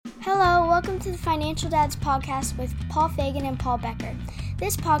Welcome to the Financial Dads Podcast with Paul Fagan and Paul Becker.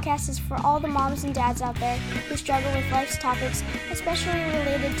 This podcast is for all the moms and dads out there who struggle with life's topics, especially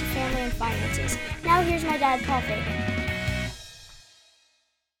related to family and finances. Now here's my dad, Paul Fagan.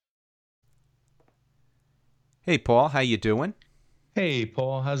 Hey, Paul, how you doing? Hey,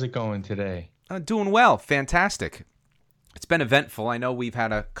 Paul, how's it going today? Doing well. Fantastic. It's been eventful. I know we've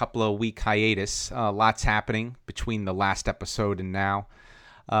had a couple of week hiatus. Lots happening between the last episode and now.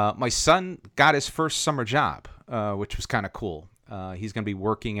 My son got his first summer job, which was kind of cool. He's going to be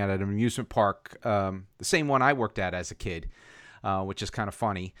working at an amusement park, the same one I worked at as a kid, which is kind of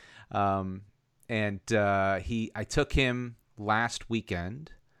funny. I took him last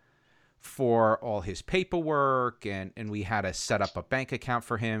weekend for all his paperwork, and we had to set up a bank account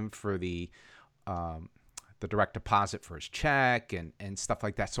for him for the direct deposit for his check and stuff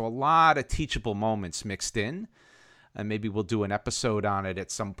like that. So a lot of teachable moments mixed in. And maybe we'll do an episode on it at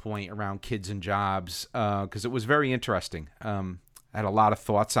some point around kids and jobs, because it was very interesting. I had a lot of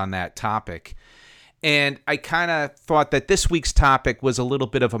thoughts on that topic. And I kind of thought that this week's topic was a little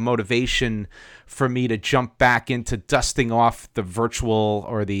bit of a motivation for me to jump back into dusting off the virtual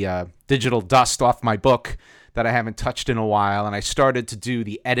or the digital dust off my book that I haven't touched in a while. And I started to do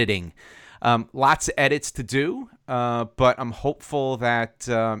the editing. Lots of edits to do, but I'm hopeful that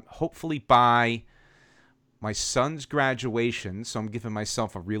hopefully by my son's graduation, so I'm giving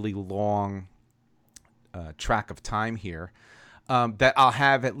myself a really long track of time here, that I'll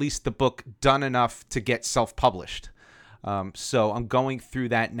have at least the book done enough to get self-published. So I'm going through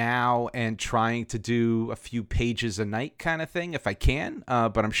that now and trying to do a few pages a night kind of thing if I can,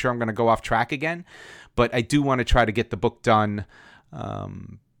 but I'm sure I'm going to go off track again. But I do want to try to get the book done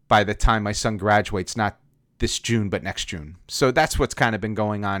by the time my son graduates, not this June, but next June. So that's what's kind of been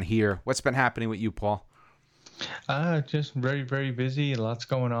going on here. What's been happening with you, Paul? Just very, very busy. Lots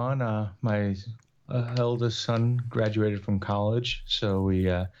going on. My eldest son graduated from college, so we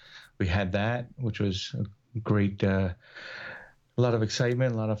had that, which was a great, a lot of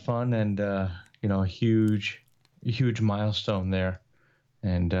excitement, a lot of fun, and a huge milestone there.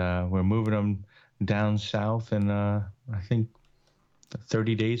 And we're moving him down south in I think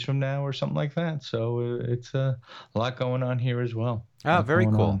 30 days from now or something like that. So it's a lot going on here as well. Oh, very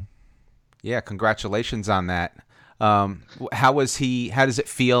cool. Yeah, congratulations on that. How was he? How does it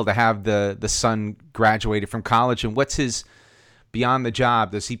feel to have the son graduated from college? And what's his, beyond the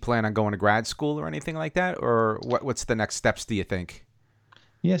job, does he plan on going to grad school or anything like that? Or what's the next steps, do you think?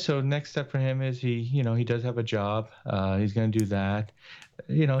 Yeah, so next step for him is he does have a job. He's going to do that.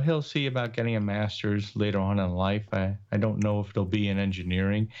 He'll see about getting a master's later on in life. I don't know if it'll be in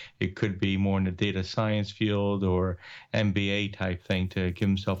engineering. It could be more in the data science field or MBA type thing to give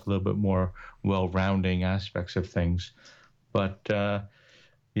himself a little bit more well-rounding aspects of things. But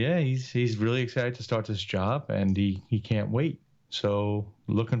he's really excited to start this job, and he can't wait. So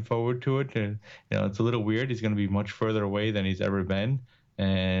looking forward to it. And, it's a little weird. He's going to be much further away than he's ever been.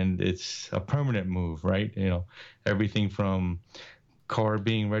 And it's a permanent move, right? Everything from car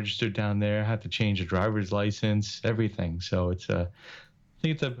being registered down there, had to change a driver's license, everything. So I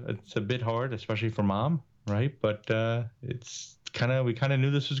think it's a bit hard, especially for mom, right? But we kind of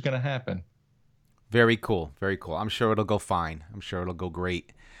knew this was going to happen. Very cool, very cool. I'm sure it'll go fine. I'm sure it'll go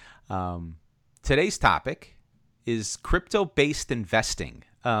great. Today's topic is crypto-based investing.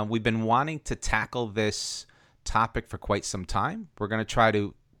 We've been wanting to tackle this topic for quite some time. We're going to try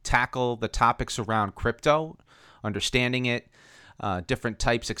to tackle the topics around crypto, understanding it, different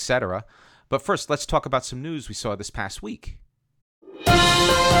types, etc. But first, let's talk about some news we saw this past week.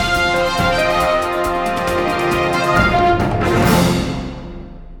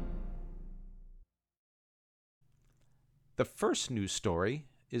 The first news story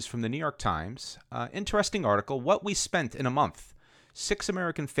is from the New York Times. Interesting article, What We Spent in a Month. 6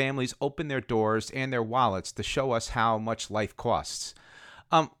 American families opened their doors and their wallets to show us how much life costs.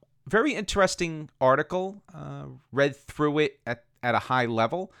 Very interesting article. Read through it at a high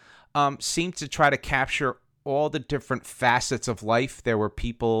level. Seemed to try to capture all the different facets of life. There were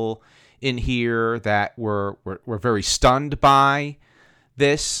people in here that were very stunned by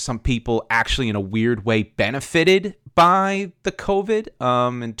this. Some people actually in a weird way benefited by the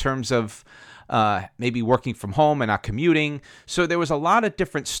COVID in terms of maybe working from home and not commuting. So there was a lot of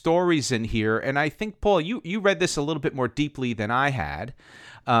different stories in here. And I think, Paul, you read this a little bit more deeply than I had.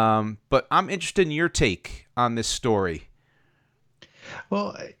 But I'm interested in your take on this story.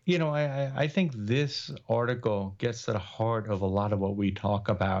 Well, I think this article gets to the heart of a lot of what we talk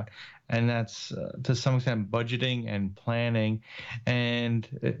about, and that's to some extent budgeting and planning. And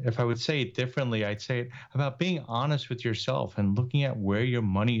if I would say it differently, I'd say it about being honest with yourself and looking at where your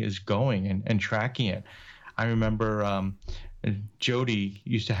money is going and tracking it. I remember Jody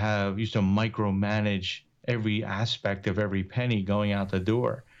used to micromanage every aspect of every penny going out the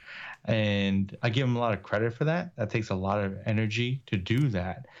door. And I give him a lot of credit for that. That takes a lot of energy to do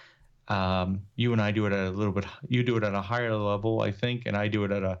that. You and I do it at a little bit, you do it at a higher level, I think, and I do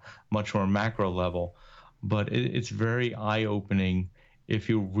it at a much more macro level. But it's very eye opening if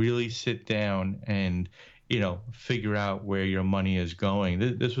you really sit down and, figure out where your money is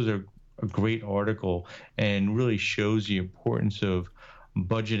going. This was a great article and really shows the importance of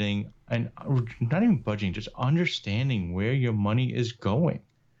budgeting and not even budgeting, just understanding where your money is going,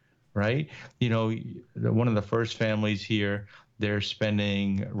 right? One of the first families here, they're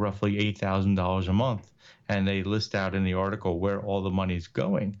spending roughly $8,000 a month, and they list out in the article where all the money's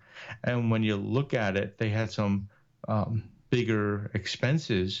going. And when you look at it, they had some bigger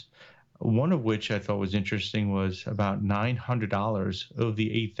expenses. One of which I thought was interesting was about $900 of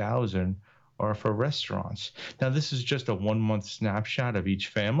the 8,000 are for restaurants. Now, this is just a 1 month snapshot of each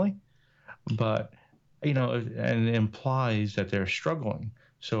family, but and it implies that they're struggling.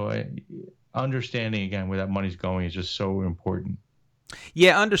 So understanding, again, where that money's going is just so important.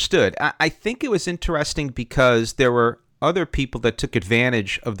 Yeah, understood. I think it was interesting because there were other people that took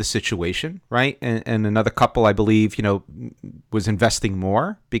advantage of the situation, right? And another couple, I believe, was investing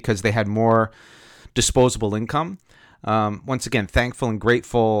more because they had more disposable income. Once again, thankful and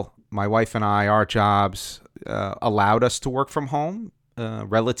grateful. My wife and I, our jobs allowed us to work from home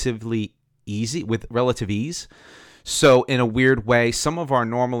relatively easy, with relative ease. So in a weird way, some of our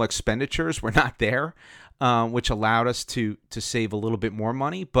normal expenditures were not there, which allowed us to save a little bit more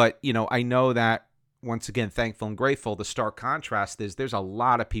money. But, I know that, once again, thankful and grateful, the stark contrast is there's a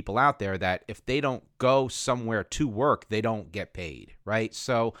lot of people out there that if they don't go somewhere to work, they don't get paid, right?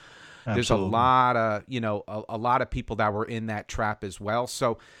 So Absolutely. There's a lot of, a lot of people that were in that trap as well.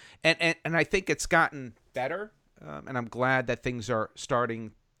 So, and I think it's gotten better, and I'm glad that things are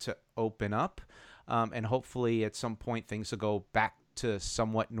starting to open up. And hopefully at some point things will go back to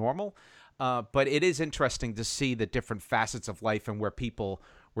somewhat normal. But it is interesting to see the different facets of life and where people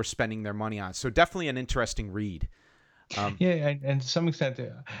were spending their money on. So definitely an interesting read. Yeah, and to some extent,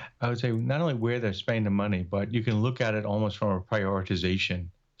 I would say not only where they're spending the money, but you can look at it almost from a prioritization,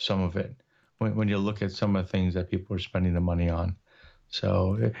 some of it, when you look at some of the things that people are spending the money on.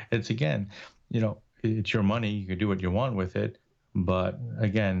 So it's, again, it's your money. You can do what you want with it. But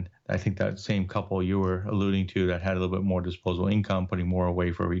again, I think that same couple you were alluding to that had a little bit more disposable income, putting more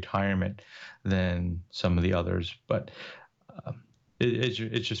away for retirement than some of the others. But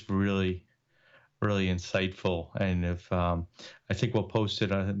it's just really, really insightful. And if I think we'll post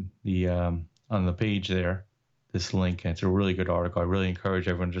it on the page there, this link. And it's a really good article. I really encourage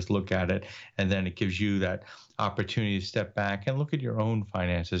everyone to just look at it, and then it gives you that opportunity to step back and look at your own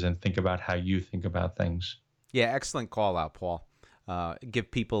finances and think about how you think about things. Yeah, excellent call out, Paul. Give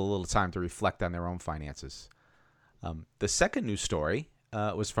people a little time to reflect on their own finances. The second news story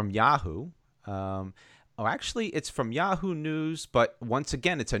was from Yahoo. Actually, it's from Yahoo News, but once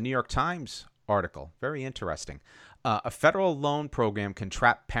again, it's a New York Times article. Very interesting. A federal loan program can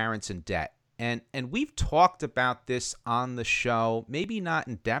trap parents in debt. And we've talked about this on the show, maybe not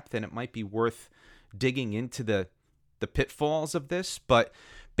in depth, and it might be worth digging into the pitfalls of this, but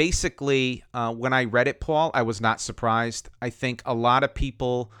basically, when I read it, Paul, I was not surprised. I think a lot of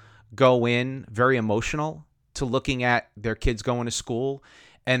people go in very emotional to looking at their kids going to school.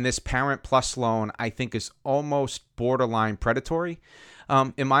 And this Parent Plus loan, I think, is almost borderline predatory,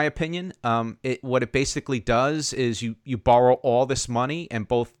 in my opinion. What it basically does is you borrow all this money, and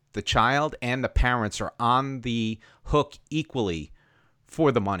both the child and the parents are on the hook equally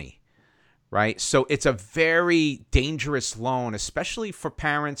for the money. Right. So it's a very dangerous loan, especially for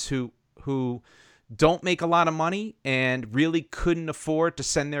parents who don't make a lot of money and really couldn't afford to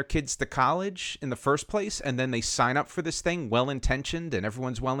send their kids to college in the first place. And then they sign up for this thing, well-intentioned, and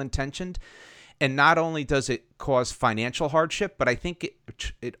everyone's well-intentioned. And not only does it cause financial hardship, but I think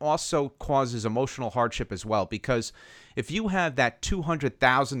it also causes emotional hardship as well. Because if you have that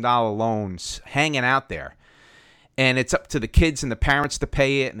 $200,000 loans hanging out there, and it's up to the kids and the parents to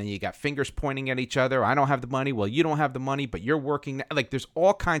pay it, and then you got fingers pointing at each other. I don't have the money. Well, you don't have the money, but you're working. Like, there's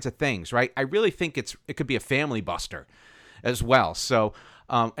all kinds of things, right? I really think it could be a family buster as well. So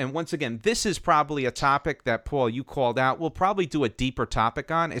And once again, this is probably a topic that, Paul, you called out. We'll probably do a deeper topic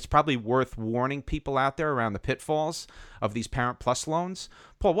on. It's probably worth warning people out there around the pitfalls of these Parent Plus loans.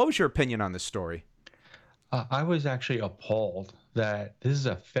 Paul, what was your opinion on this story? I was actually appalled that this is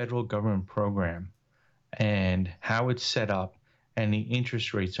a federal government program and how it's set up and the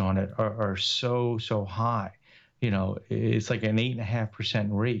interest rates on it are so high. It's like an 8.5%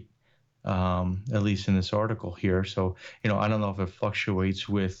 rate, at least in this article here. So, I don't know if it fluctuates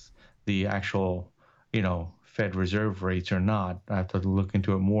with the actual, Fed Reserve rates or not. I have to look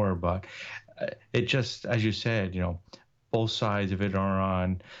into it more, but it just, as you said, both sides of it are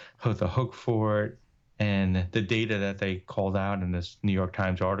on the hook for it. And the data that they called out in this New York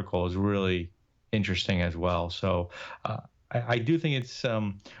Times article is really interesting as well. So I do think it's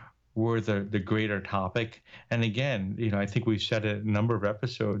worth the greater topic. And again, I think we've said it a number of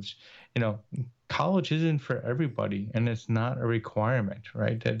episodes, college isn't for everybody and it's not a requirement,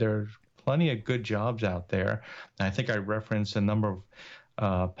 right? There's plenty of good jobs out there. And I think I referenced a number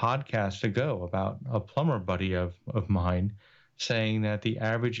of podcasts ago about a plumber buddy of mine saying that the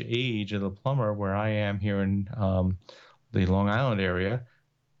average age of the plumber where I am here in the Long Island area,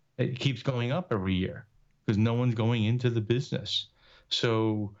 it keeps going up every year because no one's going into the business.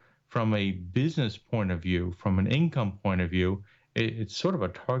 So from a business point of view, from an income point of view, it's sort of a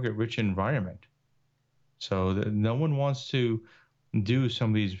target-rich environment. So no one wants to do some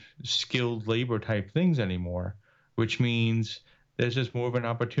of these skilled labor type things anymore, which means there's just more of an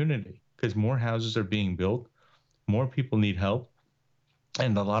opportunity because more houses are being built, more people need help.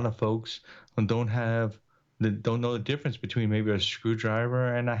 And a lot of folks don't know the difference between maybe a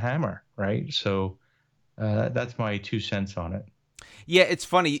screwdriver and a hammer, right? So that's my 2 cents on it. Yeah, it's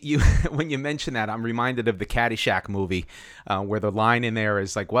funny when you mention that. I'm reminded of the Caddyshack movie, where the line in there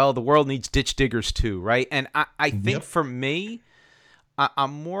is like, "Well, the world needs ditch diggers too," right? And I think for me,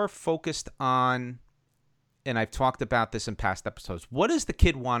 I'm more focused on, and I've talked about this in past episodes. What does the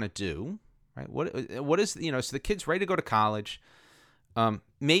kid want to do, right? What is so the kid's ready to go to college. And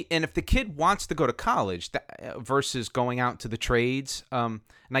if the kid wants to go to college versus going out into the trades, and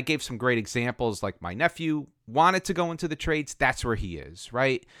I gave some great examples, like my nephew wanted to go into the trades. That's where he is,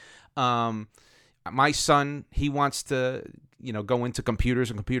 right? My son, he wants to, go into computers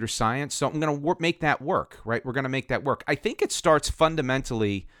and computer science. So I'm going to make that work, right? We're going to make that work. I think it starts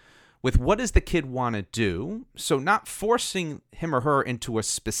fundamentally with what does the kid want to do? So not forcing him or her into a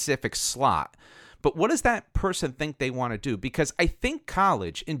specific slot, but what does that person think they want to do? Because I think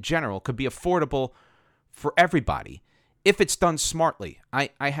college in general could be affordable for everybody if it's done smartly. I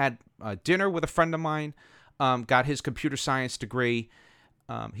had dinner with a friend of mine, got his computer science degree.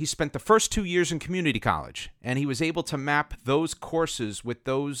 He spent the first 2 years in community college, and he was able to map those courses with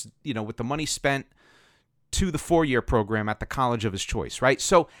those, with the money spent to the 4-year program at the college of his choice, right?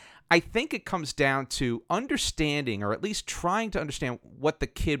 So I think it comes down to understanding, or at least trying to understand what the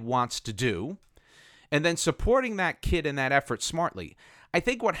kid wants to do, and then supporting that kid in that effort smartly. I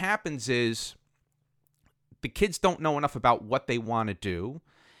think what happens is the kids don't know enough about what they want to do,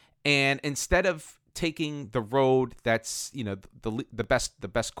 and instead of taking the road that's the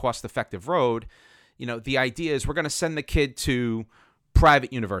best cost-effective road, the idea is we're going to send the kid to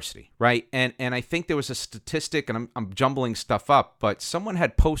private university, right? And I think there was a statistic, and I'm jumbling stuff up, but someone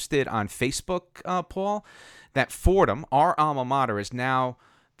had posted on Facebook, Paul, that Fordham, our alma mater, is now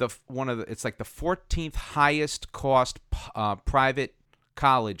it's like the 14th highest cost private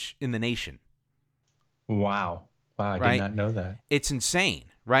college in the nation. Wow, I right? did not know that. It's insane,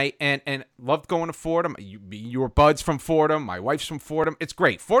 right? And loved going to Fordham. You were buds from Fordham. My wife's from Fordham. It's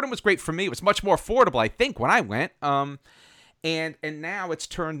great. Fordham was great for me. It was much more affordable, I think, when I went. And now it's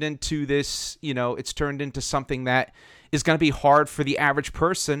turned into this. It's turned into something that is going to be hard for the average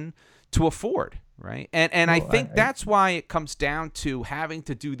person to afford. Right. And I think that's why it comes down to having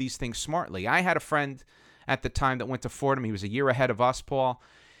to do these things smartly. I had a friend at the time that went to Fordham. He was a year ahead of us, Paul.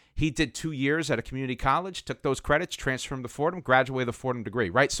 He did 2 years at a community college, took those credits, transferred him to Fordham, graduated with a Fordham degree.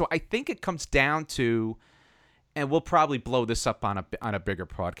 Right. So I think it comes down to, and we'll probably blow this up on a bigger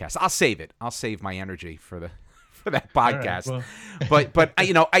podcast. I'll save it. I'll save my energy for that podcast. Right, well. but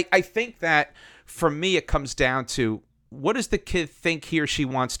I think that for me it comes down to, what does the kid think he or she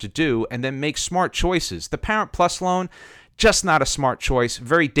wants to do, and then make smart choices. The Parent Plus loan, just not a smart choice,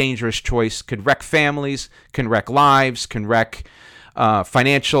 very dangerous choice, could wreck families, can wreck lives, can wreck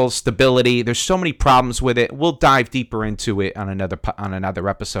financial stability. There's so many problems with it. We'll dive deeper into it on another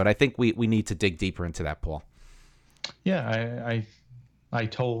episode. I think we need to dig deeper into that, Paul. Yeah, I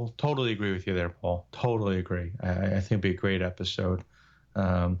totally agree with you there, Paul. Totally agree. I think it'd be a great episode.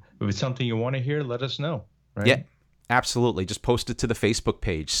 If it's something you want to hear, let us know. Right? Yeah. Absolutely. Just post it to the Facebook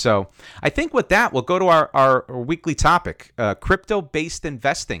page. So I think with that, we'll go to our weekly topic, crypto-based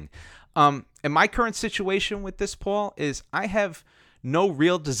investing. And my current situation with this, Paul, is I have no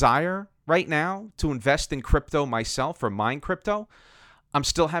real desire right now to invest in crypto myself or mine crypto. I'm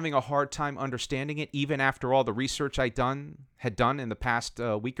still having a hard time understanding it, even after all the research I had done in the past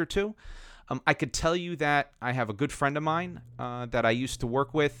week or two. I could tell you that I have a good friend of mine that I used to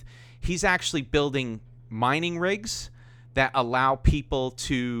work with. He's actually building mining rigs that allow people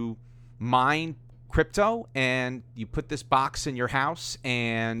to mine crypto, and you put this box in your house,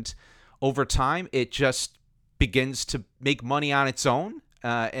 and over time it just begins to make money on its own,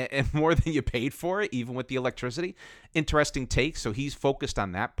 and more than you paid for it, even with the electricity. Interesting take. So he's focused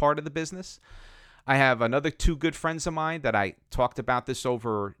on that part of the business. I have another two good friends of mine that I talked about this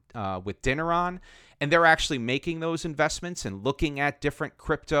over with dinner on, and they're actually making those investments and looking at different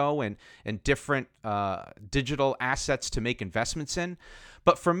crypto and different digital assets to make investments in.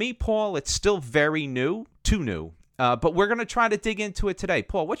 But for me, Paul, it's still very new, too new. But we're going to try to dig into it today.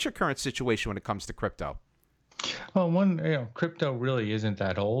 Paul, what's your current situation when it comes to crypto? Well, crypto really isn't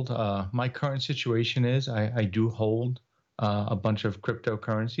that old. My current situation is I do hold a bunch of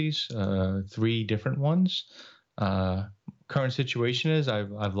cryptocurrencies, 3 different ones. Current situation is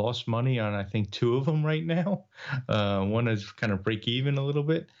I've lost money on I think 2 of them right now. One is kind of break even a little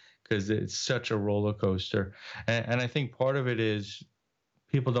bit because it's such a roller coaster, and I think part of it is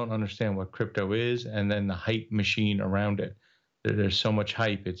people don't understand what crypto is, and then the hype machine around it. There's so much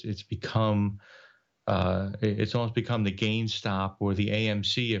hype. It's become it's almost become the GameStop or the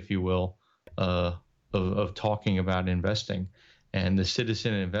AMC, if you will, of talking about investing. And the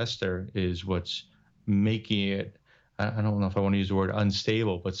citizen investor is what's making it, I don't know if I want to use the word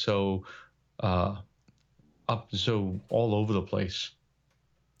unstable, but so all over the place.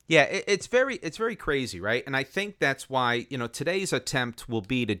 Yeah, it's very crazy, right? And I think that's why, today's attempt will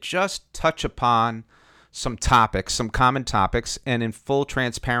be to just touch upon some topics, some common topics, and in full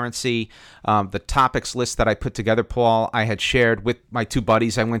transparency, the topics list that I put together, Paul, I had shared with my 2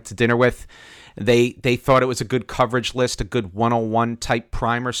 buddies I went to dinner with. They thought it was a good coverage list, a good 101 type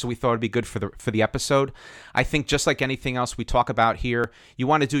primer, so we thought it'd be good for the episode. I think just like anything else we talk about here, you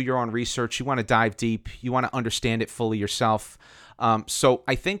want to do your own research, you want to dive deep, you want to understand it fully yourself. So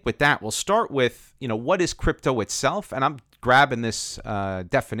I think with that, we'll start with, what is crypto itself? And I'm grabbing this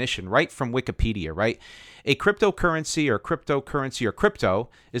definition right from Wikipedia, right? A cryptocurrency or crypto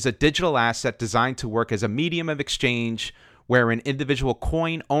is a digital asset designed to work as a medium of exchange wherein individual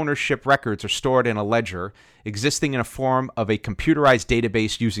coin ownership records are stored in a ledger existing in a form of a computerized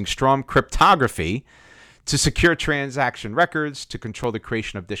database using strong cryptography to secure transaction records, to control the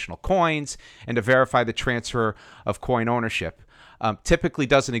creation of additional coins, and to verify the transfer of coin ownership. Typically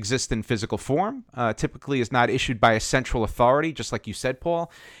doesn't exist in physical form, typically is not issued by a central authority, just like you said,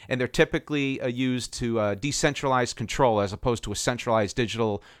 Paul, and they're typically used to decentralize control as opposed to a centralized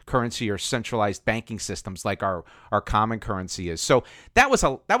digital currency or centralized banking systems like our common currency is. So that was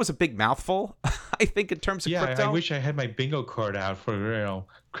a big mouthful, I think, in terms of crypto. Yeah, I wish I had my bingo card out for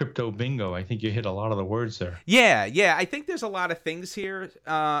crypto bingo. I think you hit a lot of the words there. Yeah, I think there's a lot of things here.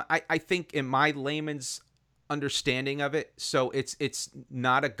 I think in my layman's understanding of it, so it's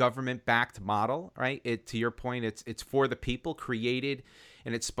not a government-backed model, right? To your point, it's for the people, created,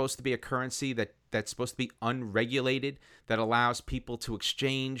 and it's supposed to be a currency that's supposed to be unregulated, that allows people to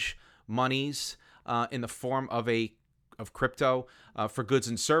exchange monies in the form of crypto for goods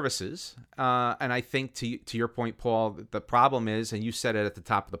and services. And I think to your point, Paul, the problem is, and you said it at the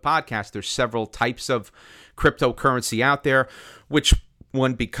top of the podcast, there's several types of cryptocurrency out there. Which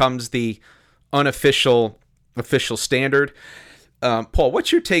one becomes the official standard? Paul,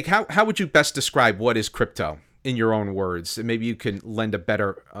 what's your take? How would you best describe what is crypto in your own words? And maybe you can lend a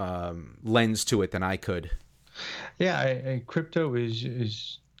better lens to it than I could. Yeah, crypto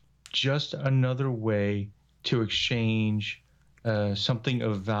is just another way to exchange something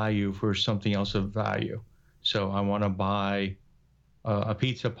of value for something else of value. So I want to buy a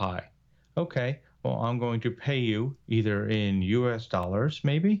pizza pie. Okay, well, I'm going to pay you either in US dollars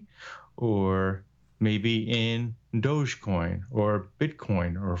maybe, or maybe in Dogecoin or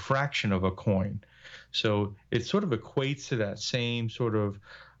Bitcoin or a fraction of a coin. So it sort of equates to that same sort of,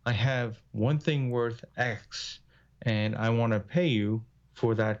 I have one thing worth X and I want to pay you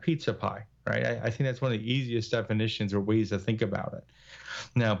for that pizza pie, right? I think that's one of the easiest definitions or ways to think about it.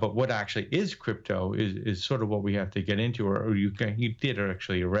 Now, but what actually is crypto is sort of what we have to get into, or you did it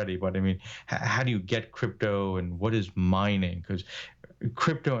actually already, but I mean, how do you get crypto and what is mining? Because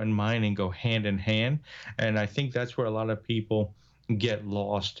crypto and mining go hand in hand, and I think that's where a lot of people get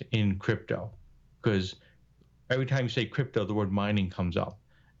lost in crypto, because every time you say crypto, the word mining comes up,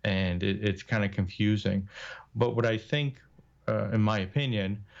 and it's kind of confusing. But what I think, in my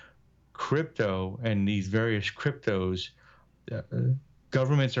opinion, crypto and these various cryptos,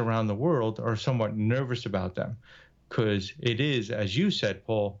 governments around the world are somewhat nervous about them because it is, as you said,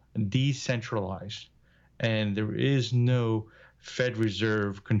 Paul, decentralized. And there is no Fed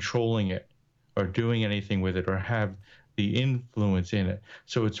Reserve controlling it or doing anything with it or have the influence in it.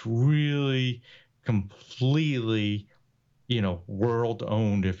 So it's really completely, world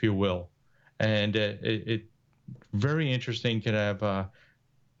owned, if you will. And it very interesting, could have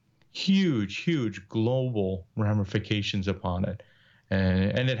huge global ramifications upon it.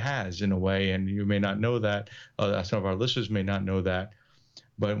 And it has, in a way, and you may not know that, some of our listeners may not know that,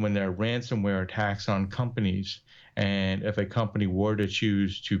 but when there are ransomware attacks on companies, and if a company were to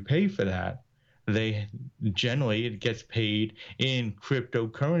choose to pay for that, it gets paid in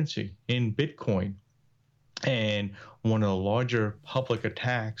cryptocurrency, in Bitcoin. And one of the larger public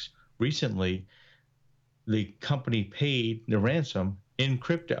attacks recently, the company paid the ransom in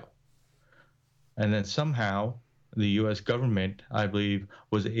crypto. And then somehow the U.S. government, I believe,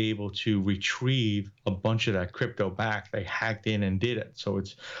 was able to retrieve a bunch of that crypto back. They hacked in and did it. So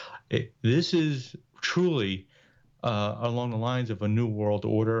this is truly along the lines of a new world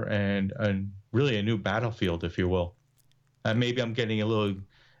order and really a new battlefield, if you will. Maybe I'm getting a little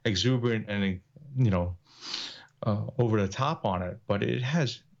exuberant and over the top on it, but it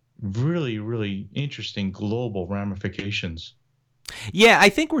has really, really interesting global ramifications. Yeah, I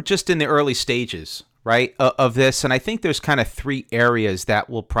think we're just in the early stages, right, of this. And I think there's kind of 3 areas that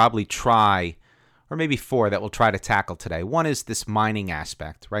we'll probably try, or maybe 4 that we'll try to tackle today. 1 is this mining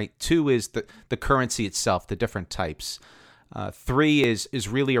aspect, right? 2 is the currency itself, the different types. 3 is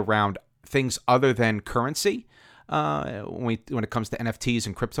really around things other than currency when it comes to NFTs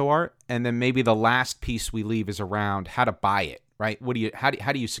and crypto art. And then maybe the last piece we leave is around how to buy it. Right? How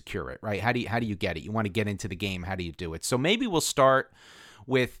do you secure it? Right? How do you get it? You want to get into the game. How do you do it? So maybe we'll start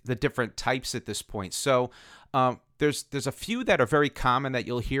with the different types at this point. So there's a few that are very common that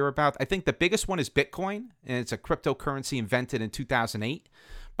you'll hear about. I think the biggest one is Bitcoin, and it's a cryptocurrency invented in 2008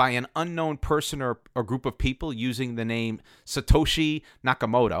 by an unknown person or group of people using the name Satoshi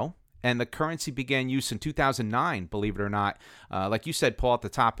Nakamoto. And the currency began use in 2009, believe it or not. Like you said, Paul, at the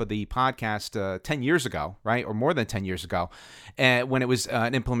top of the podcast, 10 years ago, right? Or more than 10 years ago, when it was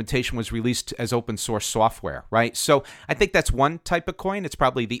an implementation was released as open source software, right? So I think that's one type of coin. It's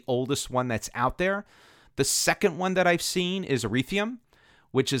probably the oldest one that's out there. The second one that I've seen is Ethereum,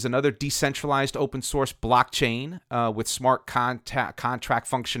 which is another decentralized open source blockchain with smart contract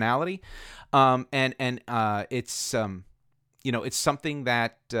functionality. It's something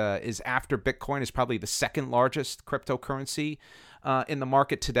that is after Bitcoin, is probably the second largest cryptocurrency in the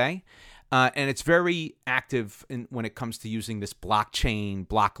market today. And it's very active when it comes to using this blockchain,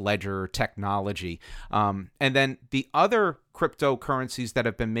 block ledger technology. And then the other cryptocurrencies that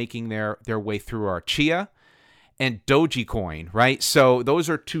have been making their way through are Chia and Dogecoin, right? So those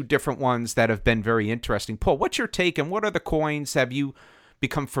are 2 different ones that have been very interesting. Paul, what's your take, and what other coins have you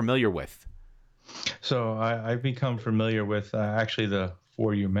become familiar with? So I've become familiar with actually the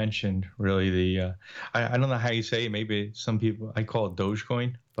 4 you mentioned. Really, I don't know how you say it. Maybe some people, I call it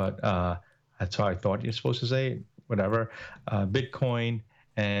Dogecoin, but that's how I thought you're supposed to say it. Whatever, Bitcoin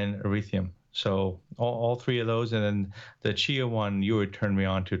and Ethereum. So all 3 of those, and then the Chia one you had turned me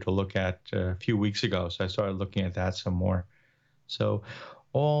on to look at a few weeks ago. So I started looking at that some more. So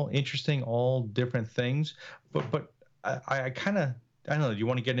all interesting, all different things, but I kind of. I don't know. Do you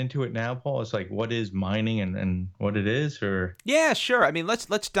want to get into it now, Paul? It's like, what is mining and what it is, or? Yeah, sure. I mean, let's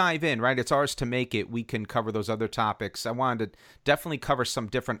dive in, right? It's ours to make it. We can cover those other topics. I wanted to definitely cover some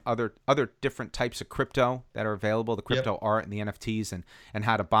different other different types of crypto that are available, the crypto art and the NFTs and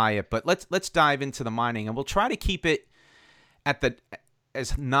how to buy it. But let's dive into the mining, and we'll try to keep it at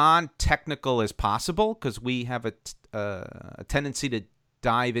as non-technical as possible, because we have a tendency to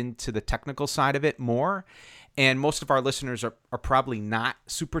dive into the technical side of it more. And most of our listeners are probably not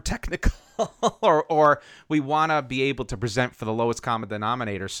super technical or we want to be able to present for the lowest common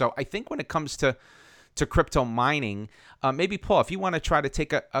denominator. So I think when it comes to crypto mining, maybe, Paul, if you want to try to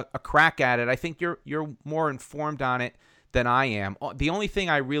take a crack at it, I think you're more informed on it than I am. The only thing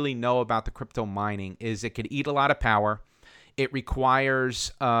I really know about the crypto mining is it could eat a lot of power. It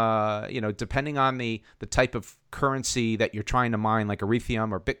requires, depending on the type of currency that you're trying to mine, like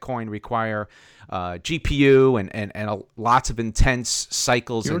Ethereum or Bitcoin, require GPU and lots of intense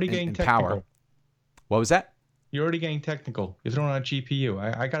cycles and power. What was that? You're already getting technical. You're throwing out GPU.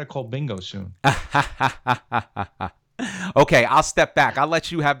 I got to call bingo soon. Okay, I'll step back. I'll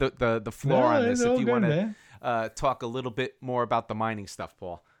let you have the floor on this if you want to. talk a little bit more about the mining stuff,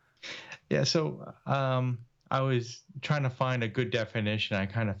 Paul. Yeah, so I was trying to find a good definition. I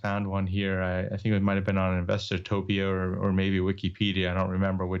kind of found one here. I think it might have been on Investortopia or maybe Wikipedia. I don't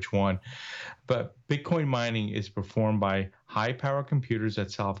remember which one. But Bitcoin mining is performed by high-power computers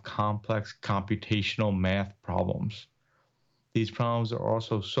that solve complex computational math problems. These problems are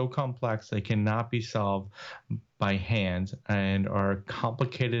also so complex they cannot be solved by hands and are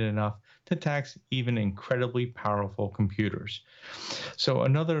complicated enough to tax even incredibly powerful computers. So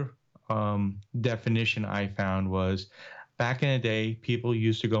another definition I found was back in the day, people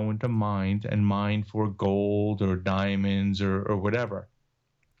used to go into mines and mine for gold or diamonds or whatever.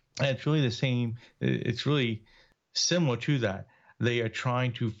 And it's really the same. It's really similar to that. They are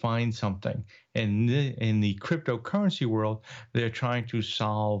trying to find something. And in the cryptocurrency world, they're trying to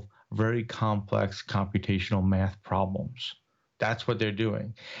solve very complex computational math problems. That's what they're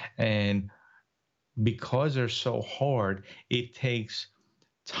doing. And because they're so hard, it takes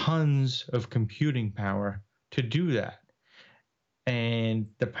tons of computing power to do that. And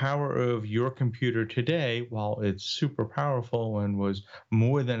the power of your computer today, while it's super powerful and was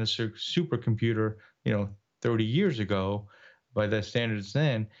more than a supercomputer, 30 years ago, by the standards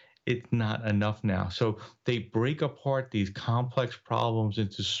then, it's not enough now. So they break apart these complex problems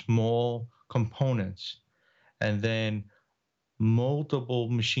into small components, and then multiple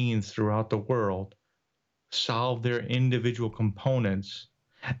machines throughout the world solve their individual components,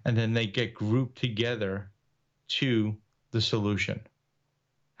 and then they get grouped together to the solution.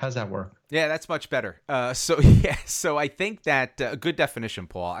 How's that work? Yeah, that's much better. So I think that a good definition,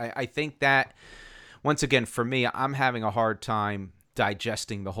 Paul. I think that once again, for me, I'm having a hard time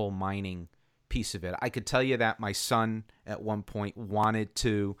digesting the whole mining piece of it. I could tell you that my son at one point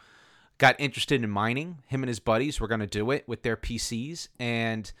got interested in mining. Him and his buddies were going to do it with their PCs,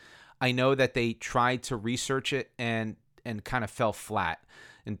 and I know that they tried to research it and kind of fell flat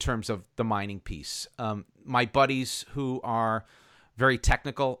in terms of the mining piece. My buddies who are very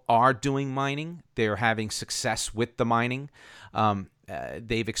technical are doing mining. They're having success with the mining.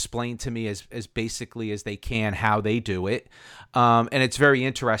 They've explained to me as basically as they can how they do it. And it's very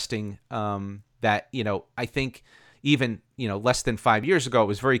interesting that, I think even, less than 5 years ago, it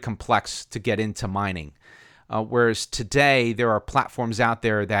was very complex to get into mining. Whereas today, there are platforms out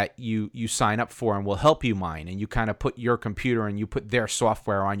there that you sign up for and will help you mine. And you kind of put your computer and you put their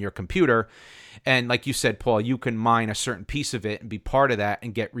software on your computer. And like you said, Paul, you can mine a certain piece of it and be part of that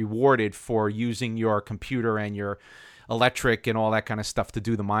and get rewarded for using your computer and your electric and all that kind of stuff to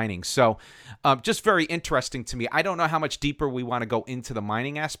do the mining. So just very interesting to me. I don't know how much deeper we want to go into the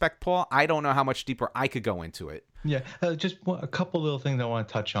mining aspect, Paul. I don't know how much deeper I could go into it. Yeah, just a couple little things I want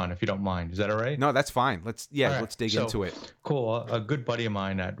to touch on, if you don't mind. Is that all right? No, that's fine. Let's dig into it. Cool. A good buddy of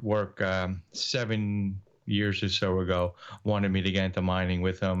mine at work 7 years or so ago wanted me to get into mining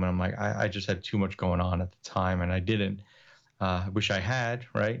with him, and I'm like, I just had too much going on at the time, and I didn't. I wish I had,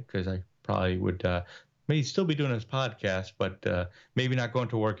 right? Because I probably would maybe still be doing this podcast, but maybe not going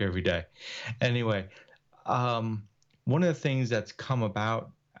to work every day. Anyway, one of the things that's come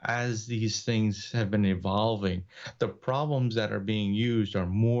about as these things have been evolving, the problems that are being used are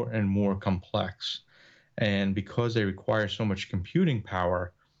more and more complex. And because they require so much computing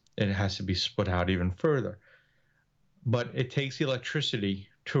power, it has to be split out even further. But it takes electricity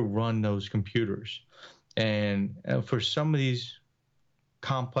to run those computers. And for some of these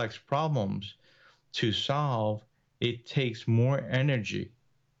complex problems to solve, it takes more energy,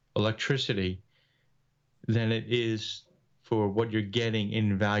 electricity, than it is for what you're getting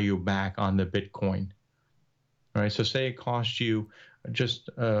in value back on the Bitcoin. All right, so say it costs you just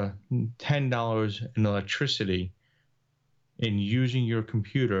 $10 in electricity in using your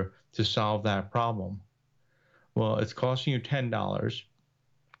computer to solve that problem. Well, it's costing you $10.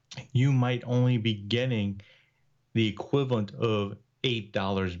 You might only be getting the equivalent of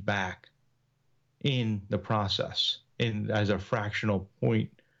 $8 back in the process, as a fractional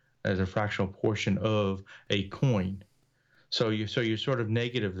portion of a coin. So you're sort of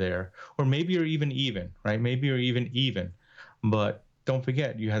negative there, or maybe you're even, right? Maybe you're even, but don't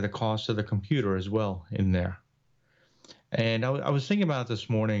forget you have the cost of the computer as well in there. And I was thinking about this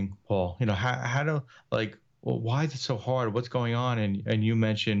morning, Paul. How to why is it so hard? What's going on? And you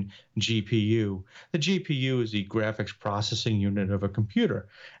mentioned GPU. The GPU is the graphics processing unit of a computer,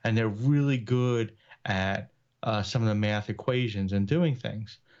 and they're really good at some of the math equations and doing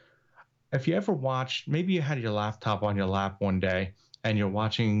things. If you ever watched, maybe you had your laptop on your lap one day and you're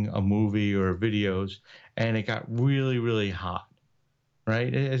watching a movie or videos and it got really, really hot,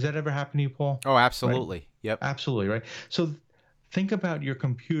 right? Has that ever happened to you, Paul? Oh, absolutely. Right? Yep. Absolutely, right? So think about your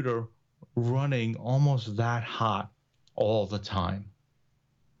computer running almost that hot all the time,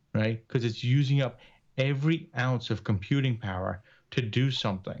 right? Because it's using up every ounce of computing power to do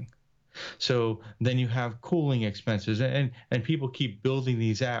something. So then you have cooling expenses, and people keep building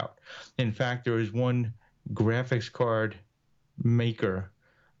these out. In fact, there is one graphics card maker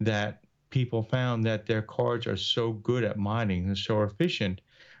that people found that their cards are so good at mining and so efficient,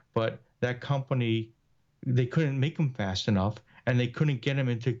 but that company, they couldn't make them fast enough, and they couldn't get them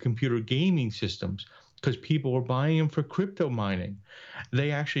into computer gaming systems because people were buying them for crypto mining.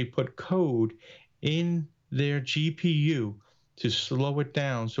 They actually put code in their GPU to slow it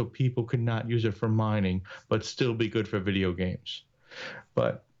down so people could not use it for mining, but still be good for video games.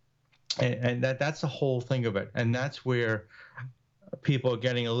 But and that's the whole thing of it, and that's where people are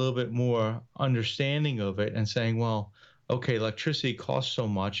getting a little bit more understanding of it and saying, well, okay, electricity costs so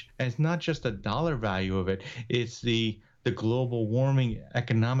much, and it's not just the dollar value of it, it's the global warming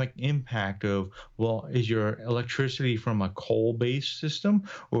economic impact of, well, is your electricity from a coal-based system,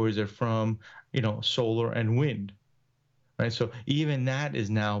 or is it from, solar and wind? Right. So even that is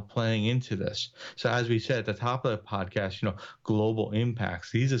now playing into this. So as we said at the top of the podcast, global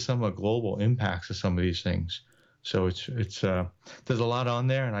impacts. These are some of the global impacts of some of these things. So it's there's a lot on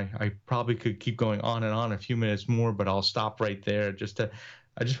there, and I probably could keep going on and on a few minutes more, but I'll stop right there.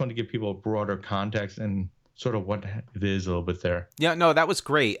 I just want to give people a broader context and sort of what it is a little bit there. Yeah, no, that was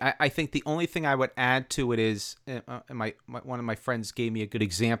great. I think the only thing I would add to it is one of my friends gave me a good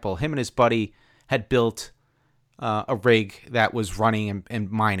example. Him and his buddy had built a rig that was running and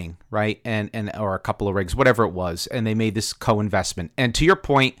mining, right? And or a couple of rigs, whatever it was, and they made this co-investment. And to your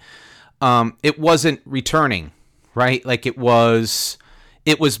point, it wasn't returning, right? Like it was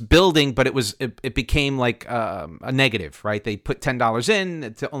building, but it became like a negative, right? They put $10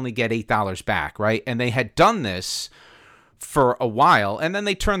 in to only get $8 back, right? And they had done this for a while, and then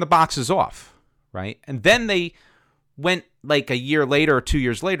they turned the boxes off, right? And then they went like a year later or 2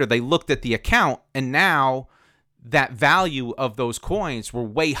 years later, they looked at the account, and now that value of those coins were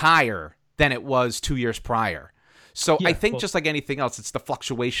way higher than it was 2 years prior. So I think just like anything else, it's the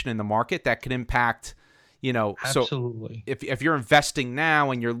fluctuation in the market that can impact, Absolutely. So if you're investing now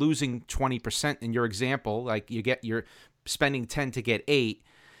and you're losing 20% in your example, like you're spending 10 to get 8,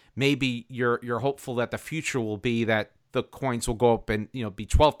 maybe you're hopeful that the future will be that the coins will go up and, be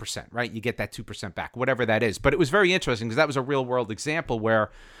 12%, right? You get that 2% back, whatever that is. But it was very interesting because that was a real world example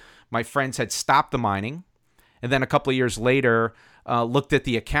where my friends had stopped the mining, and then a couple of years later, looked at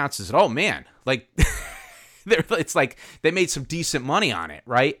the accounts and said, oh, man, like it's like they made some decent money on it,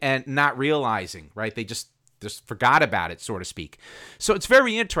 right? And not realizing, right? They just forgot about it, so to speak. So it's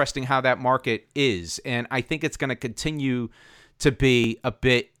very interesting how that market is. And I think it's going to continue to be a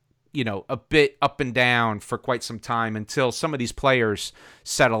bit up and down for quite some time until some of these players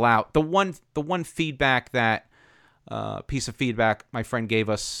settle out. The one feedback that piece of feedback my friend gave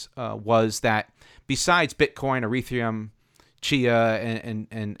us was that besides Bitcoin, Ethereum, Chia, and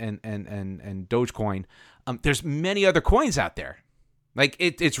Dogecoin, there's many other coins out there. Like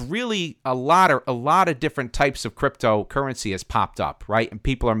it's really a lot of different types of cryptocurrency has popped up, right? And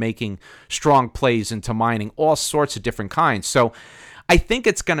people are making strong plays into mining all sorts of different kinds. So I think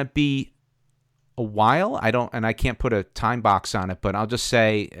it's going to be a while. I can't put a time box on it, but I'll just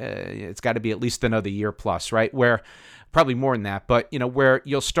say it's got to be at least another year plus, right? Where probably more than that, but where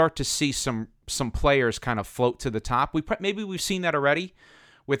you'll start to see some players kind of float to the top. Maybe we've seen that already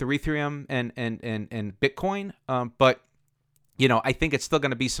with Ethereum and Bitcoin, but I think it's still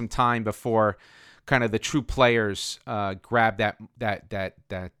going to be some time before kind of the true players grab that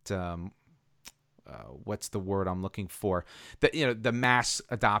what's the word I'm looking for? The mass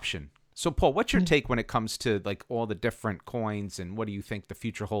adoption. So Paul, what's your take when it comes to like all the different coins, and what do you think the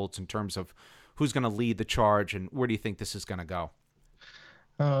future holds in terms of who's going to lead the charge, and where do you think this is going to go?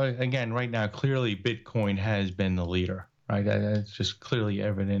 Again, right now, clearly Bitcoin has been the leader, right? That's just clearly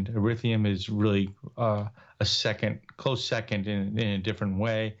evident. Ethereum is really a close second in a different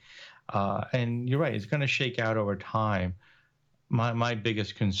way. And you're right, it's going to shake out over time. My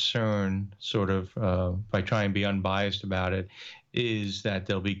biggest concern, sort of, if I try and be unbiased about it, is that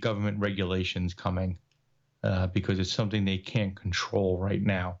there'll be government regulations coming because it's something they can't control right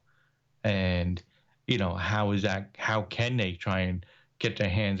now. And, how can they try and get their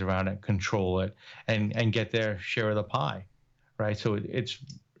hands around it, control it, and get their share of the pie, right? So it's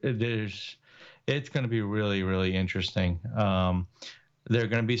going to be really, really interesting. There are going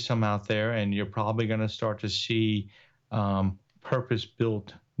to be some out there, and you're probably going to start to see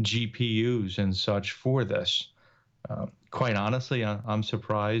purpose-built GPUs and such for this. Quite honestly, I'm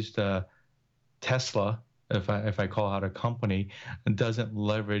surprised Tesla, if I call out a company, doesn't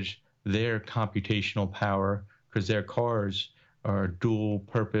leverage their computational power, because their cars are dual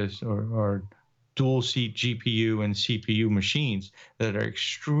purpose or dual seat GPU and CPU machines that are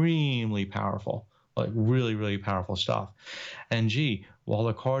extremely powerful, like really, really powerful stuff. And gee, while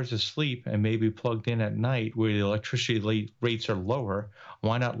the car's asleep and maybe plugged in at night where the electricity rates are lower,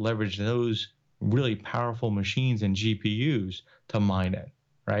 why not leverage those really powerful machines and GPUs to mine it,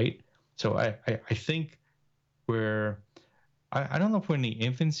 right? So I think we're, I don't know if we're in the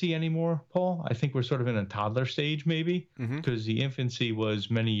infancy anymore, Paul. I think we're sort of in a toddler stage maybe, because the infancy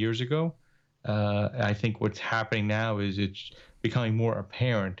was many years ago. I think what's happening now is it's becoming more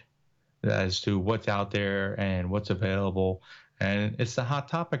apparent as to what's out there and what's available. And it's the hot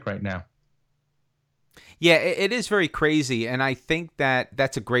topic right now. Yeah, it is very crazy. And I think that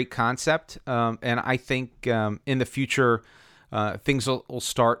that's a great concept. And I think in the future, things will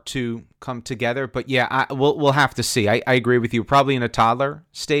start to come together. But yeah, we'll have to see. I agree with you. Probably in a toddler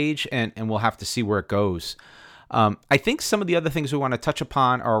stage, and we'll have to see where it goes. I think some of the other things we want to touch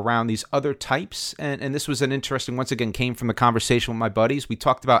upon are around these other types. And this was an interesting, once again, came from the conversation with my buddies. We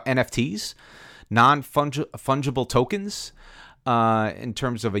talked about NFTs, non-fungible tokens, in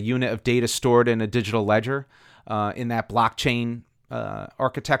terms of a unit of data stored in a digital ledger in that blockchain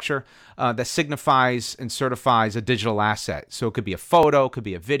architecture that signifies and certifies a digital asset. So it could be a photo, could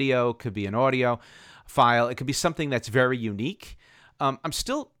be a video, could be an audio file. It could be something that's very unique. I'm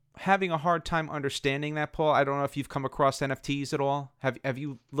still having a hard time understanding that, Paul. I don't know if you've come across NFTs at all. Have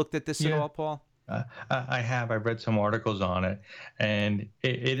you looked at this at all, Paul? I have. I've read some articles on it, and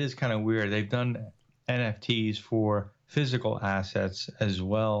it is kind of weird. They've done NFTs for physical assets as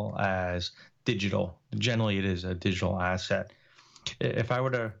well as digital. Generally, it is a digital asset. If I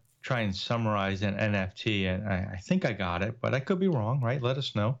were to try and summarize an NFT, and I think I got it, but I could be wrong, right? Let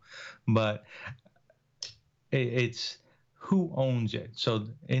us know. But it's who owns it. So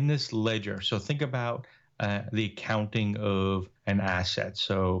in this ledger, so think about the accounting of an asset.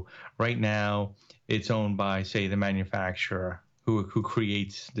 So right now, it's owned by, say, the manufacturer who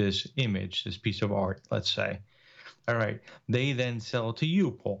creates this image, this piece of art, let's say. All right. They then sell to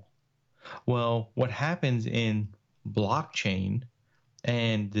you, Paul. Well, what happens in blockchain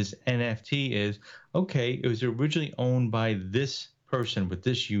and this NFT is, okay, it was originally owned by this person with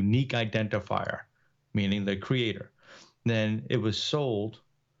this unique identifier, meaning the creator. Then it was sold.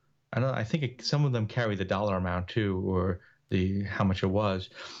 I think some of them carry the dollar amount too, or how much it was,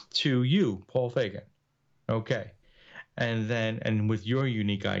 to you, Paul Fagan. Okay. And with your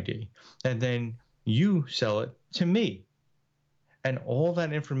unique ID. And then you sell it to me. And all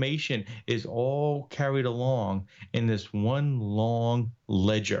that information is all carried along in this one long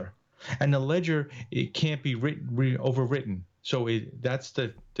ledger. And the ledger, it can't be overwritten. So that's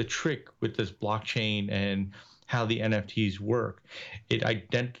the trick with this blockchain and how the NFTs work. The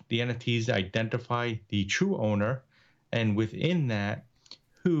NFTs identify the true owner, and within that,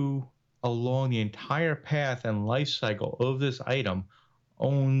 who along the entire path and life cycle of this item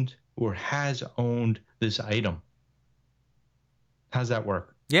owned or has owned this item. How's that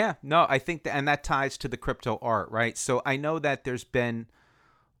work? Yeah, no, I think and that ties to the crypto art, right? So I know that there's been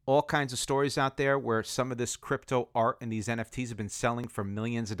all kinds of stories out there where some of this crypto art and these NFTs have been selling for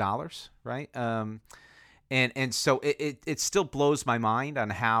millions of dollars, right? And so it still blows my mind on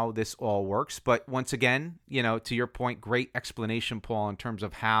how this all works. But once again, to your point, great explanation, Paul, in terms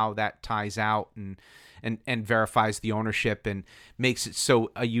of how that ties out and verifies the ownership and makes it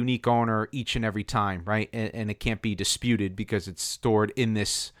so a unique owner each and every time, right? And it can't be disputed because it's stored in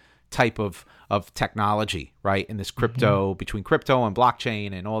this type of technology, right? In this crypto, between crypto and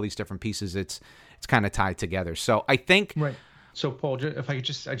blockchain and all these different pieces, it's kind of tied together. So I think... Right. So Paul, if I could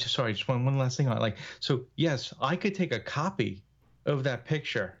just one last thing on so yes, I could take a copy of that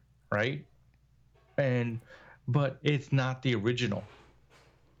picture, right? But it's not the original.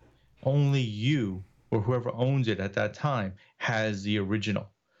 Only you or whoever owns it at that time has the original.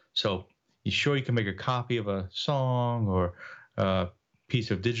 So you can make a copy of a song or a piece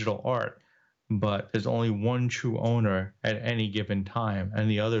of digital art, but there's only one true owner at any given time,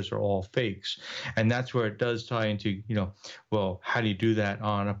 and the others are all fakes. And that's where it does tie into, well, how do you do that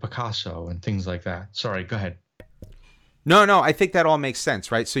on a Picasso and things like that? Sorry, go ahead. No, I think that all makes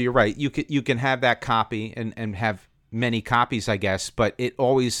sense, right? So you're right. You can have that copy and have many copies, I guess, but it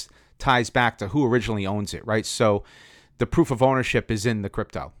always ties back to who originally owns it, right? So the proof of ownership is in the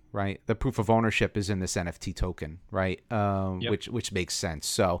crypto, right? The proof of ownership is in this NFT token, right? Which makes sense.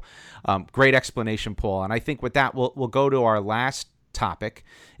 So great explanation, Paul. And I think with that, we'll go to our last topic,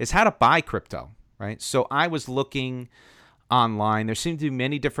 is how to buy crypto, right? So I was looking online. There seem to be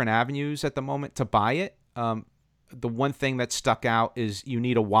many different avenues at the moment to buy it. the one thing that stuck out is you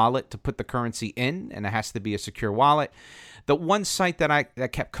need a wallet to put the currency in, and it has to be a secure wallet. The one site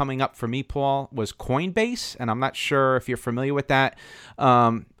that kept coming up for me, Paul, was Coinbase, and I'm not sure if you're familiar with that,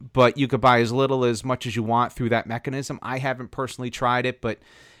 but you could buy as little as much as you want through that mechanism. I haven't personally tried it, but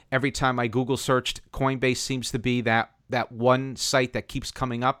every time I Google searched, Coinbase seems to be that one site that keeps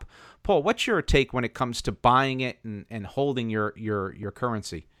coming up. Paul, what's your take when it comes to buying it and holding your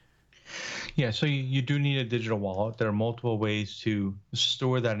currency? Yeah, so you do need a digital wallet. There are multiple ways to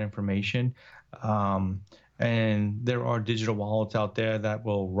store that information. And there are digital wallets out there that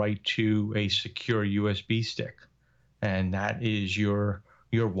will write to a secure USB stick, and that is your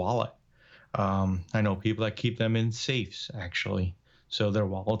wallet. I know people that keep them in safes, actually. So their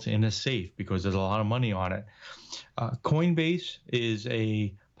wallet's in a safe because there's a lot of money on it. Coinbase is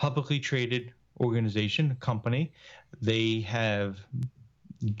a publicly traded organization, a company. They have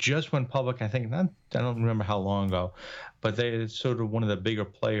just went public, I think, I don't remember how long ago, but they're sort of one of the bigger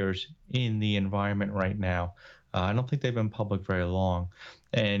players in the environment right now. I don't think they've been public very long.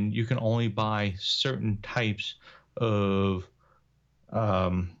 And you can only buy certain types of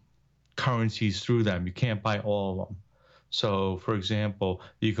currencies through them. You can't buy all of them. So, for example,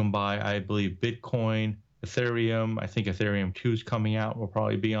 you can buy, I believe, Bitcoin, Ethereum. I think Ethereum 2 is coming out, will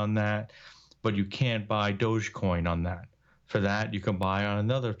probably be on that. But you can't buy Dogecoin on that. For that, you can buy on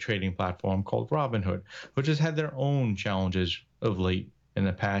another trading platform called Robinhood, which has had their own challenges of late in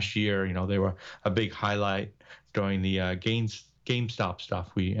the past year. You know, they were a big highlight during the GameStop stuff.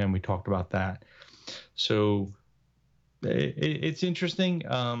 We talked about that. So it's interesting.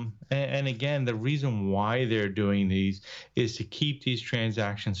 And again, the reason why they're doing these is to keep these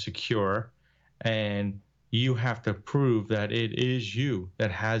transactions secure, and you have to prove that it is you that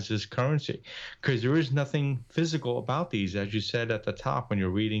has this currency, because there is nothing physical about these, as you said at the top when you're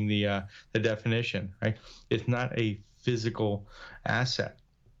reading the definition, right? It's not a physical asset.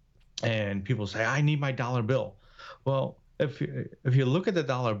 And people say, I need my dollar bill. Well, if you look at the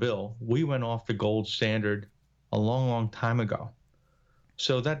dollar bill, we went off the gold standard a long, long time ago.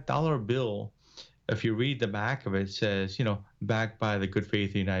 So that dollar bill, if you read the back of it, says, you know, backed by the good faith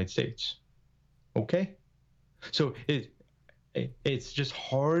of the United States. Okay? So it's just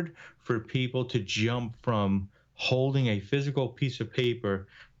hard for people to jump from holding a physical piece of paper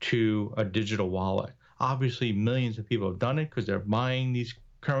to a digital wallet. Obviously, millions of people have done it because they're buying these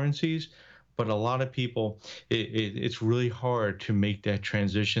currencies, but a lot of people, it's really hard to make that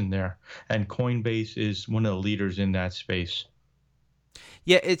transition there. And Coinbase is one of the leaders in that space.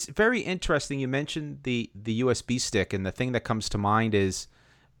 Yeah, it's very interesting. You mentioned the USB stick, and the thing that comes to mind is,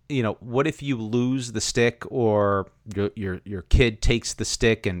 you know, what if you lose the stick, or your kid takes the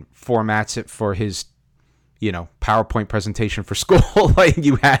stick and formats it for his, you know, PowerPoint presentation for school? Like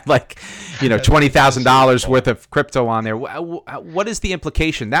you had $20,000 worth of crypto on there. What is the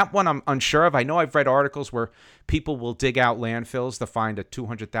implication? That one I'm unsure of. I know I've read articles where people will dig out landfills to find a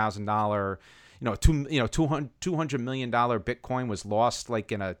 $200,000, $200 million Bitcoin was lost,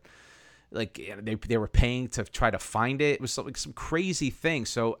 like in a, like they were paying to try to find it. It was like some crazy thing.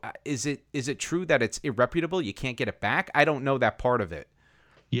 So is it true that it's irreputable? You can't get it back? I don't know that part of it.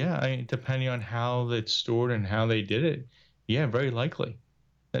 Yeah, depending on how it's stored and how they did it, yeah, very likely.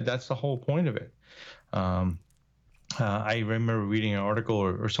 That's the whole point of it. I remember reading an article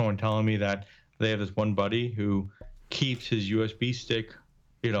or someone telling me that they have this one buddy who keeps his USB stick,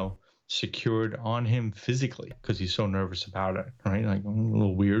 you know, secured on him physically because he's so nervous about it, right? Like, a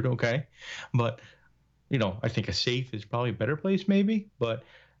little weird, okay? But, you know, I think a safe is probably a better place maybe, but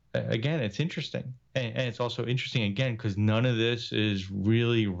again, it's interesting. And it's also interesting, again, because none of this is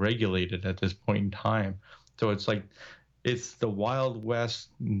really regulated at this point in time. So it's like, it's the Wild West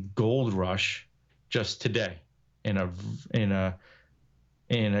gold rush just today in a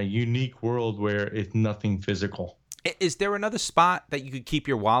unique world where it's nothing physical. Is there another spot that you could keep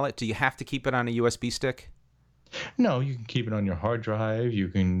your wallet? Do you have to keep it on a USB stick? No, you can keep it on your hard drive. You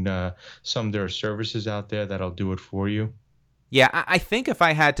can, there are services out there that'll do it for you. Yeah, I think if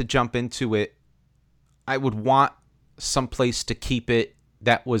I had to jump into it, I would want some place to keep it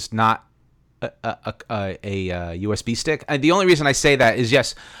that was not a USB stick. And the only reason I say that is,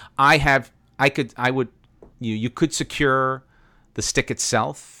 yes, you could secure the stick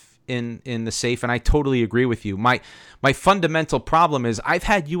itself in the safe, and I totally agree with you. My fundamental problem is I've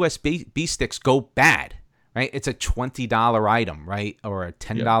had USB sticks go bad, right? It's a $20 item, right? Or a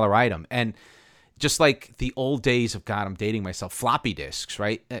 $10 item. And just like the old days of, God, I'm dating myself, floppy disks,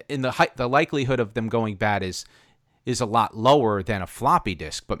 right? In the likelihood of them going bad is a lot lower than a floppy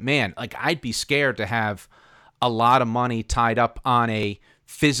disk. But man, like, I'd be scared to have a lot of money tied up on a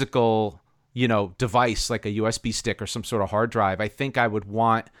physical device like a USB stick or some sort of hard drive. I think I would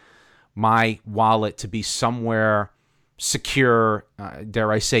want my wallet to be somewhere secure,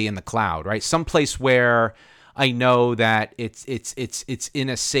 dare I say, in the cloud, right? Someplace where I know that it's in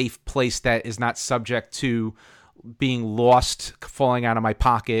a safe place that is not subject to being lost, falling out of my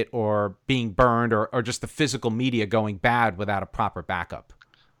pocket, or being burned, or just the physical media going bad without a proper backup.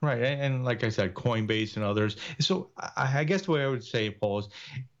 Right. And like I said, Coinbase and others. So I guess the way I would say, Paul, is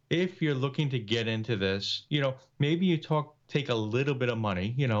if you're looking to get into this, maybe you take a little bit of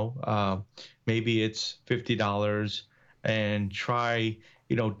money, maybe it's $50 and try,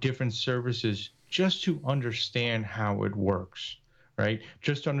 different services just to understand how it works, right?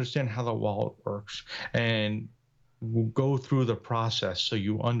 Just to understand how the wallet works and go through the process so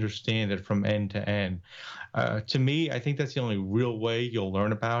you understand it from end to end. To me, I think that's the only real way you'll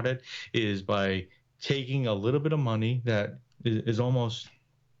learn about it is by taking a little bit of money that is almost,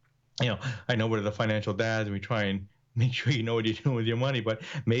 I know we're the financial dads and we try and make sure you know what you're doing with your money, but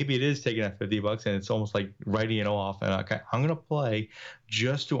maybe it is taking that $50 and it's almost like writing it off. And okay, I'm going to play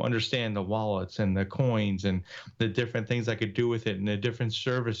just to understand the wallets and the coins and the different things I could do with it and the different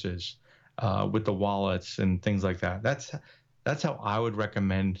services with the wallets and things like that. That's how I would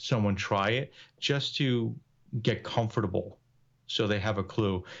recommend someone try it, just to get comfortable so they have a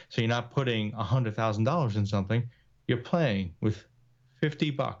clue. So you're not putting $100,000 in something, you're playing with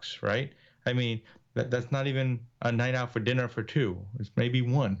 $50, right? I mean, that's not even a night out for dinner for two. It's maybe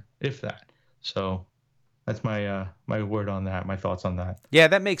one, if that. So that's my my word on that, my thoughts on that. Yeah,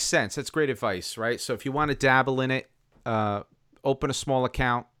 that makes sense. That's great advice, right? So if you want to dabble in it, open a small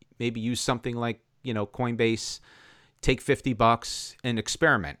account, maybe use something like, Coinbase, take $50 and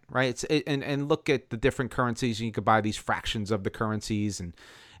experiment, right? And look at the different currencies. You could buy these fractions of the currencies and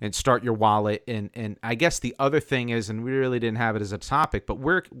start your wallet. And I guess the other thing is, and we really didn't have it as a topic, but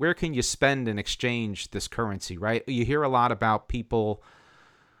where can you spend and exchange this currency, right? You hear a lot about people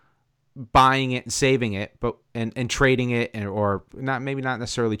buying it and saving it, but and trading it, or maybe not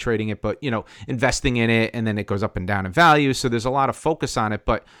necessarily trading it, but investing in it, and then it goes up and down in value. So there's a lot of focus on it,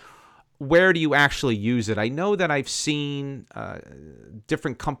 but where do you actually use it? I know that I've seen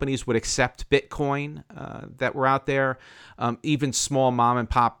different companies would accept Bitcoin that were out there. Even small mom and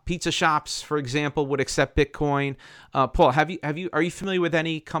pop pizza shops, for example, would accept Bitcoin. Paul, are you familiar with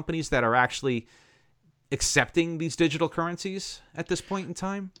any companies that are actually accepting these digital currencies at this point in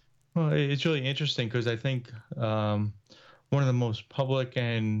time? Well, it's really interesting because I think one of the most public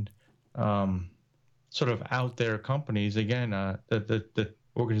and sort of out there companies, again, the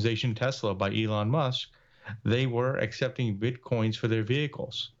organization Tesla by Elon Musk, they were accepting Bitcoins for their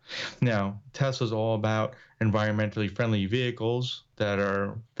vehicles. Now, Tesla's all about environmentally friendly vehicles that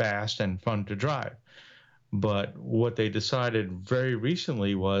are fast and fun to drive. But what they decided very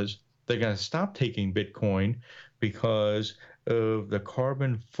recently was they're going to stop taking Bitcoin because of the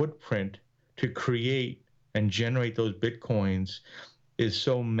carbon footprint to create and generate those Bitcoins is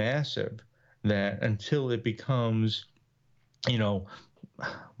so massive that until it becomes,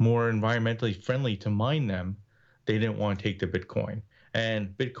 more environmentally friendly to mine them, they didn't want to take the Bitcoin.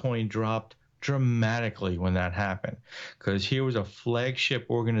 And Bitcoin dropped dramatically when that happened, because here was a flagship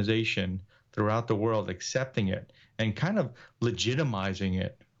organization throughout the world accepting it and kind of legitimizing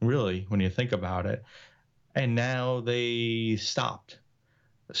it, really, when you think about it. And now they stopped.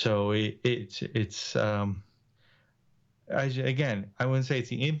 So again, I wouldn't say it's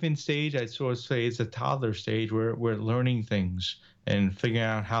the infant stage. I'd sort of say it's a toddler stage where we're learning things and figuring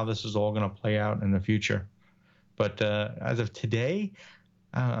out how this is all going to play out in the future. But as of today,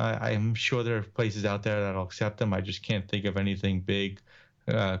 I'm sure there are places out there that'll accept them. I just can't think of anything big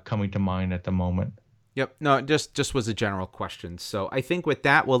coming to mind at the moment. Yep. No, it just was a general question. So I think with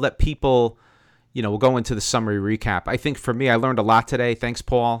that, we'll let people, we'll go into the summary recap. I think for me, I learned a lot today. Thanks,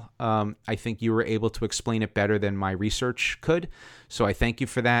 Paul. I think you were able to explain it better than my research could. So I thank you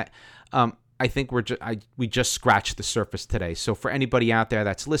for that. I think we just scratched the surface today. So for anybody out there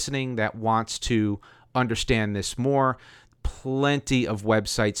that's listening that wants to understand this more, plenty of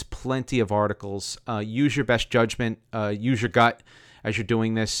websites, plenty of articles. Use your best judgment. Use your gut as you're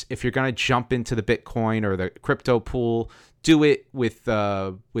doing this. If you're going to jump into the Bitcoin or the crypto pool, do it with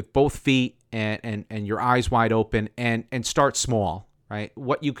both feet and your eyes wide open and start small, right?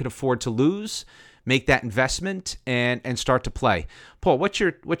 What you can afford to lose, make that investment and start to play. Paul, what's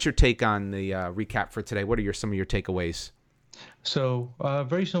your take on the recap for today? What are some of your takeaways? So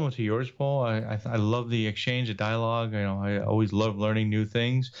very similar to yours, Paul. I love the exchange, the dialogue. I always love learning new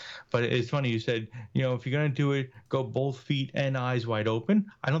things. But it's funny you said, if you're gonna do it, go both feet and eyes wide open.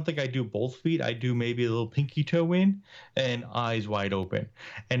 I don't think I do both feet. I do maybe a little pinky toe in and eyes wide open.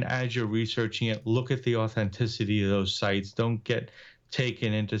 And as you're researching it, look at the authenticity of those sites. Don't get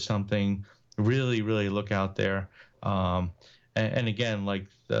taken into something. Really, really look out there. And again, like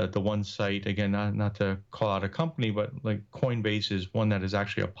the one site, again, not to call out a company, but like Coinbase is one that is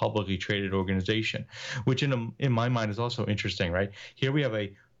actually a publicly traded organization, which in my mind is also interesting, right? Here we have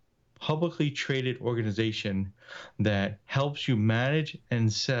a publicly traded organization that helps you manage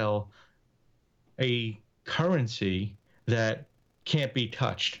and sell a currency that can't be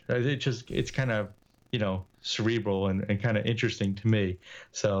touched. It's kind of, cerebral and kind of interesting to me.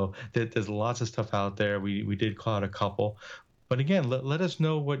 So there's lots of stuff out there. We did call out a couple. But again, let us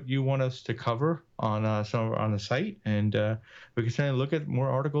know what you want us to cover on on the site, and we can certainly look at more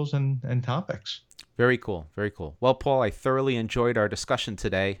articles and topics. Very cool. Very cool. Well, Paul, I thoroughly enjoyed our discussion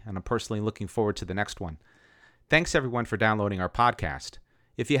today, and I'm personally looking forward to the next one. Thanks, everyone, for downloading our podcast.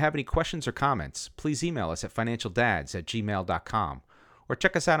 If you have any questions or comments, please email us at financialdads@gmail.com or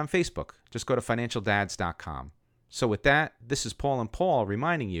check us out on Facebook. Just go to financialdads.com. So with that, this is Paul and Paul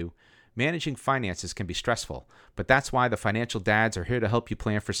reminding you, managing finances can be stressful, but that's why the Financial Dads are here to help you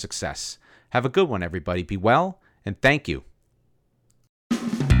plan for success. Have a good one, everybody. Be well, and thank you.